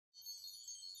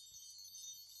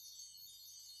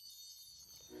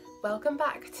Welcome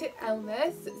back to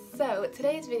Ellemas. So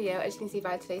today's video, as you can see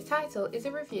by today's title, is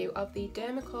a review of the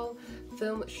Dermacol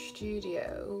Film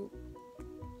Studio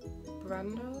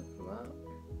Brando?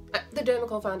 What? The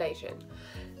Dermacol foundation.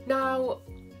 Now,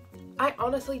 I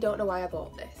honestly don't know why I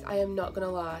bought this. I am not gonna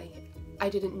lie. I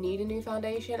didn't need a new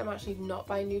foundation. I'm actually not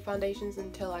buying new foundations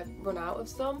until I've run out of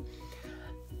some.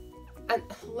 And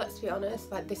let's be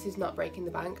honest, like, this is not breaking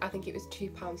the bank. I think it was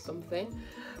 £2 something,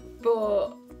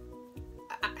 but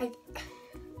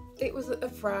it was a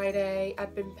Friday,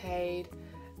 I'd been paid,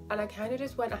 and I kind of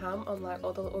just went ham on like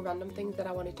all the little random things that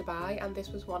I wanted to buy, and this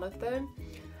was one of them.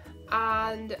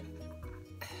 And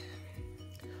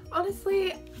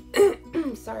honestly,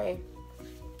 sorry,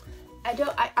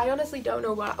 I honestly don't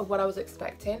know what I was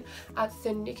expecting. I'd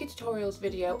seen Nikki Tutorial's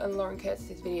video and Lauren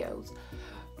Curtis's videos,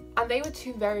 and they were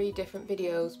two very different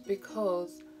videos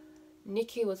because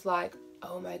Nikki was like,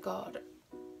 oh my god,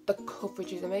 the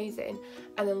coverage is amazing,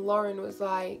 and then Lauren was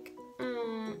like,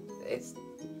 it's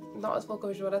not as full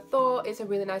coverage as what I thought, it's a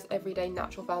really nice everyday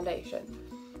natural foundation.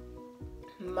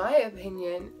 My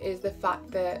opinion is the fact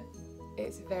that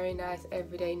it's a very nice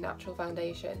everyday natural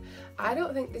foundation. I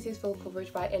don't think this is full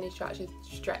coverage by any stretch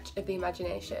of the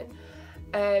imagination.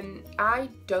 I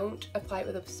don't apply it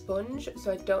with a sponge,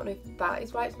 so I don't know if that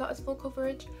is why it's not as full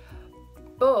coverage,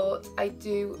 but I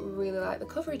do really like the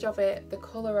coverage of it, the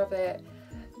colour of it,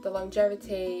 the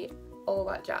longevity, all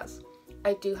that jazz.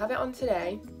 I do have it on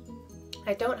today.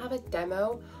 I don't have a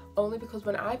demo only because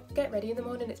when I get ready in the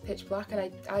morning it's pitch black,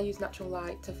 and I use natural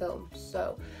light to film,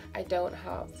 so I don't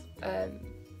have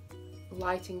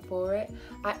lighting for it.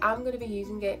 I am going to be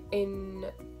using it in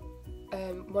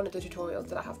one of the tutorials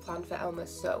that I have planned for Ellemas,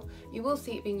 so you will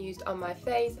see it being used on my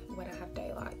face when I have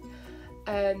daylight.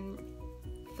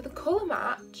 For the colour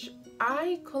match,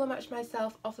 I colour matched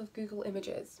myself off of Google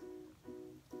Images.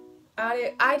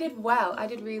 I did well, I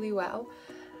did really well.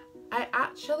 I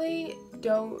actually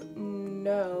don't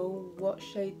know what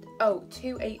shade, oh,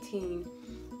 218.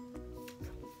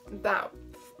 That,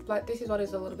 like, this is what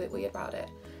is a little bit weird about it,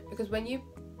 because when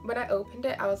I opened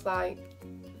it I was like,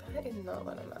 that is not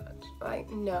gonna match, like,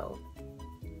 no.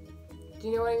 Do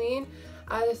you know what I mean?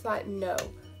 I was like, no.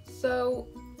 So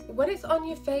when it's on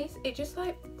your face it just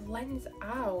like blends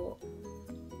out,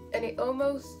 and it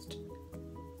almost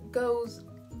goes,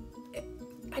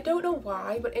 I don't know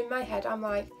why, but in my head I'm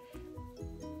like,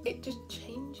 it just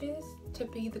changes to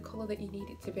be the colour that you need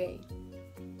it to be.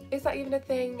 Is that even a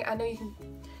thing? I know you can, do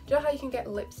you know how you can get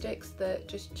lipsticks that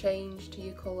just change to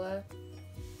your colour?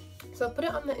 So I put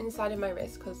it on the inside of my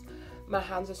wrist because my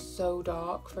hands are so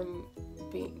dark from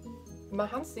my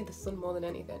hands see the sun more than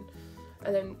anything,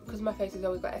 and then because my face has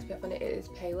always got SPF on it, it is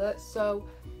paler, so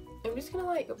I'm just gonna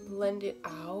like blend it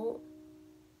out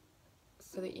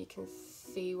so that you can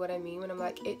see what I mean when I'm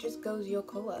like, it just goes your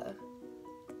colour.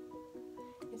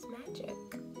 It's magic.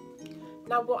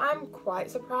 Now what I'm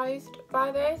quite surprised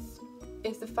by this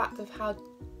is the fact of how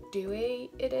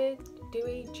dewy it is.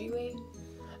 Dewy?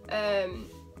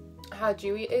 How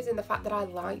dewy it is, and the fact that I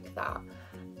like that.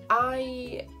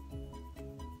 I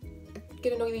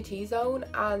get an oily T-zone,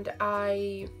 and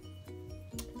I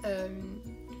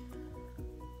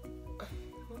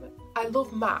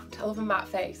love matte. I love a matte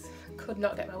face. Could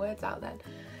not get my words out then.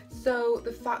 So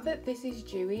the fact that this is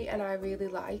dewy and I really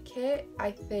like it,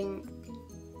 I think,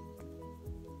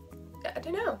 I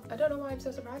don't know why I'm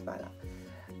so surprised by that.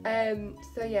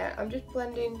 So yeah, I'm just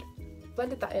blended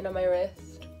that in on my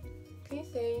wrist. Can you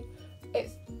see?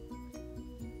 It's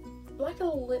like a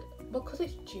little, because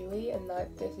it's dewy and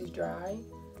like this is dry,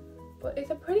 but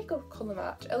it's a pretty good colour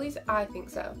match, at least I think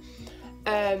so.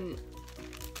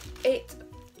 It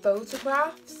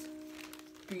photographs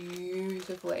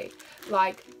beautifully.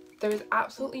 Like, there is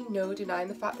absolutely no denying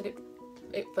the fact that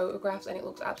it photographs and it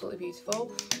looks absolutely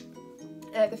beautiful.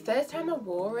 The first time I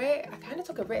wore it, I kind of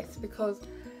took a risk because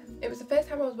it was the first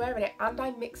time I was wearing it, and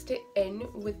I mixed it in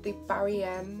with the Barry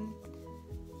M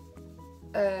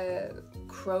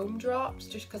chrome drops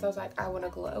just because I was like, I want to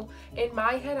glow. In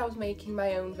my head I was making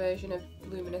my own version of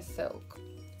luminous silk.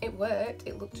 It worked,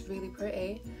 it looked really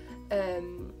pretty,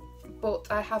 but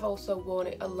I have also worn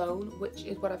it alone, which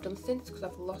is what I've done since, because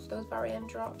I've lost those Barry M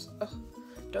drops. Ugh,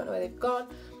 don't know where they've gone,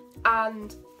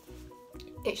 and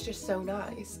it's just so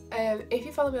nice. If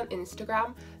you follow me on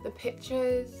Instagram, the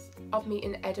pictures of me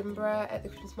in Edinburgh at the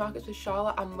Christmas markets with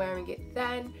Charlotte, I'm wearing it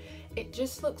then. It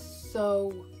just looks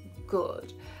so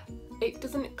good. It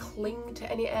doesn't cling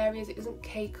to any areas, it doesn't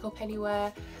cake up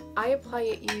anywhere. I apply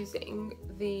it using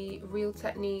the Real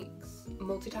Techniques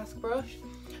multitask brush.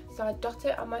 So I dot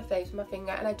it on my face with my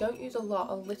finger, and I don't use a lot,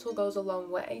 a little goes a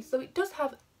long way. So it does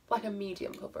have like a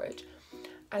medium coverage.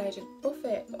 and I just buff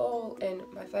it all in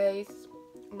my face.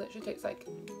 Literally takes like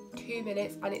 2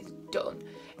 minutes and it's done.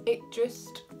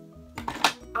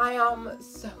 I am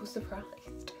so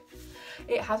surprised.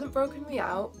 It hasn't broken me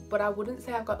out, but I wouldn't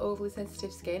say I've got overly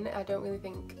sensitive skin. I don't really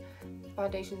think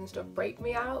foundations and stuff break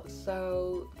me out,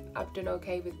 so I've done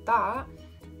okay with that.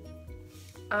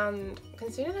 And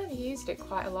considering I've used it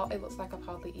quite a lot, it looks like I've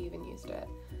hardly even used it,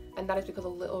 and that is because a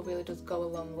little really does go a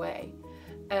long way.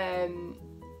 I'm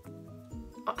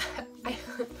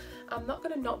not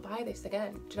gonna not buy this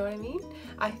again, do you know what I mean?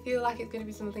 I feel like it's gonna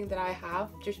be something that I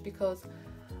have just because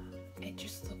it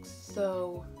just looks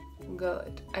so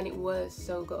good, and it was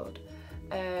so good.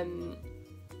 I'm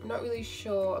not really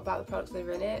sure about the products that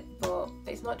are in it, but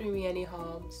it's not doing me any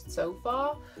harm so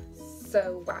far,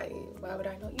 so why would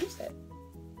I not use it?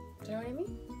 Do you know what I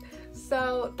mean?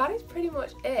 So that is pretty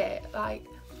much it. Like,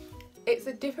 it's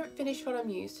a different finish from what I'm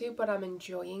used to, but I'm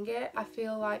enjoying it. I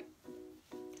feel like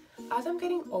as I'm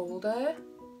getting older,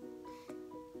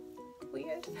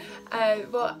 weird,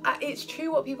 but it's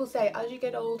true what people say, as you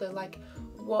get older, like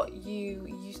what you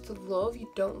used to love, you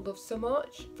don't love so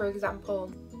much. For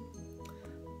example,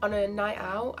 on a night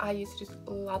out, I used to just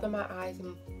lather my eyes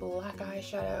in black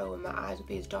eyeshadow and my eyes would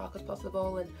be as dark as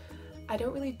possible, and I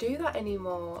don't really do that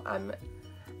anymore.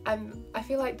 I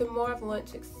feel like the more I've learned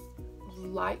to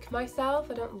like myself,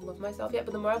 I don't love myself yet,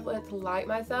 but the more I've learned to like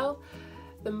myself,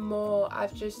 the more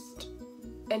I've just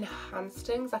enhanced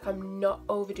things. Like, I'm not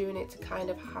overdoing it to kind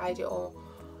of hide it or,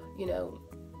 you know,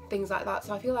 things like that.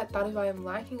 So I feel like that is why I'm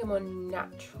liking a more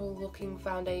natural looking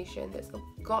foundation that's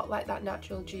got like that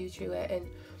natural dew to it and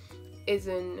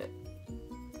isn't,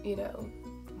 you know,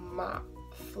 matte,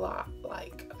 flat,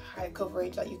 like high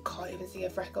coverage, like you can't even see a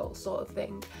freckle sort of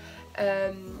thing.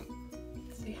 So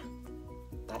yeah,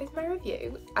 that is my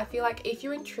review. I feel like if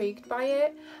you're intrigued by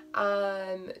it,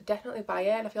 definitely buy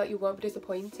it, and I feel like you won't be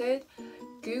disappointed.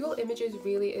 Google Images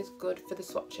really is good for the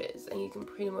swatches, and you can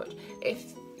pretty much,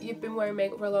 if you've been wearing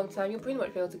makeup for a long time, you'll pretty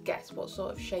much be able to guess what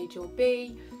sort of shade you'll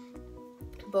be.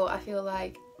 But I feel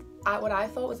like what I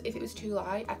thought was if it was too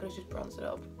light, I could have just bronzed it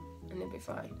up and it'd be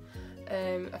fine.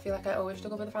 I feel like I always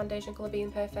struggle with the foundation colour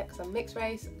being perfect because I'm mixed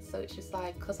race, so it's just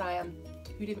like, because I am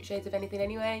 2 different shades of anything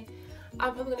anyway,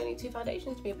 I'm probably going to need 2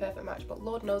 foundations to be a perfect match, but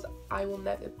Lord knows I will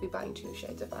never be buying 2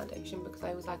 shades of foundation because I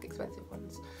always like expensive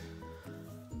ones.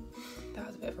 That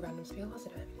was a bit of a random spiel,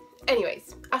 wasn't it?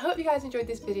 Anyways, I hope you guys enjoyed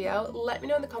this video. Let me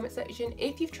know in the comment section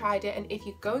if you've tried it and if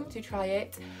you're going to try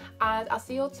it, and I'll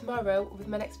see you all tomorrow with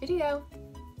my next video.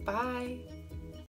 Bye!